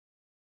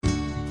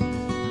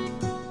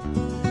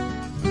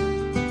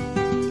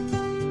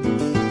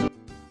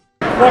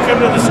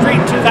Welcome to the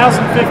Street 2015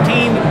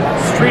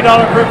 Street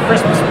Auto Group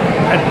Christmas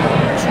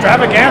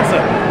extravaganza.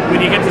 When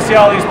you get to see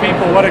all these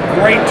people, what a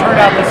great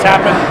turnout that's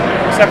happened,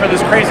 except for this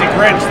crazy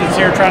Grinch that's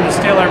here trying to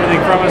steal everything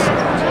from us.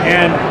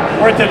 And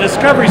we're at the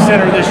Discovery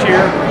Center this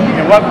year,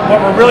 and what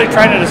we're really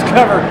trying to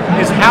discover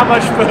is how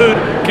much food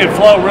can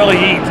Flo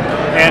really eat.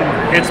 And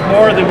it's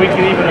more than we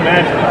can even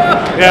imagine.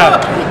 Yeah.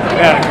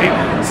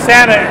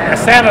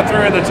 Santa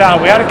threw in the towel.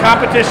 We had a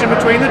competition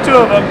between the two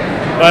of them,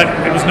 but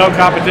it was no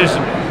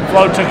competition.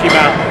 Flo took him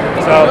out.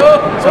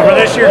 So for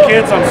this year,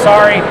 kids, I'm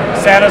sorry.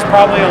 Santa's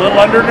probably a little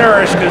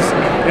undernourished because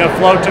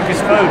Flo took his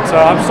food. So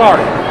I'm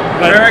sorry.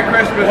 But Merry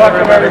Christmas,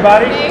 welcome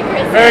everybody.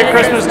 Merry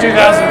Christmas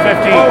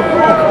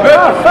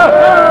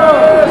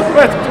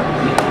 2015.